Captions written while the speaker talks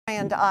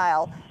Grand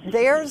Isle.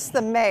 There's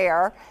the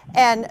mayor.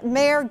 And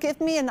Mayor,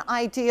 give me an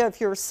idea of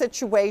your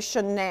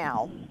situation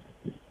now.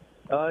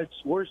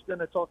 It's worse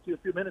than I talked to you a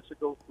few minutes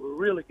ago. We're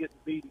really getting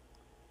beat.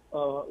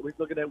 We're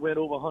looking at wind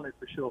over 100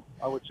 for sure.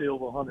 I would say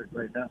over 100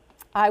 right now.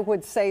 I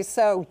would say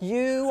so.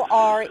 You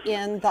are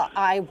in the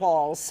eye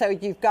wall, so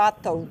you've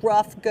got the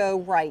rough go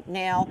right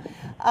now.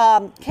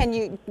 Can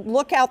you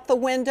look out the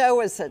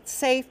window? Is it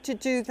safe to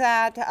do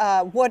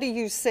that? What are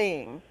you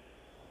seeing?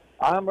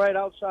 I'm right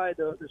outside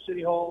the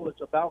city hall.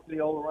 It's a balcony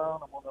all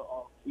around. I'm on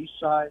the east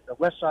side, the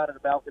west side of the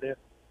balcony,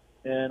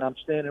 and I'm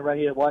standing right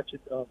here watching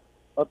up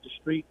the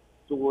street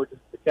toward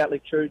the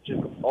Catholic Church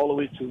and all the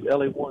way to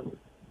LA1.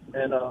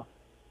 And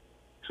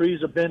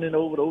trees are bending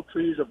over. The oak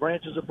trees, the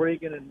branches are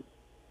breaking, and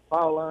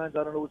power lines,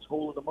 I don't know what's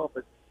holding them up,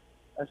 but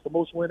that's the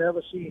most wind I've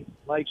ever seen.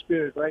 My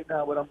experience right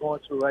now, what I'm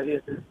going through right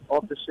here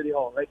off the city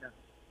hall right now.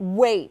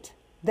 Wait,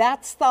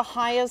 that's the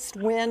highest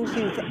wind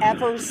you've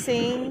ever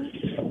seen?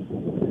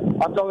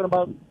 I'm talking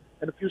about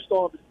in a few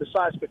storms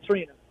besides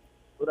Katrina.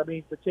 But I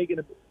mean, for taking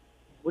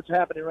what's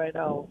happening right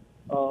now,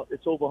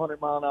 it's over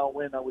 100-mile-an-hour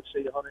wind. I would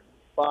say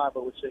 105. I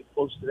would say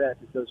close to that,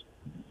 because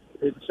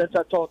since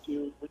I talked to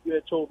you, what you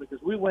had told me,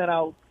 because we went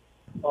out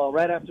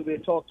right after we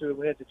had talked to him,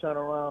 we had to turn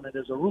around, and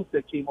there's a roof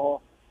that came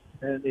off,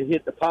 and it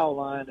hit the power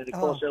line, and it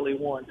crossed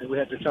LA1, and we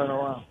had to turn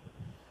around.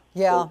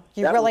 Yeah, so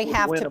you really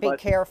have to be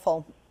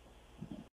careful.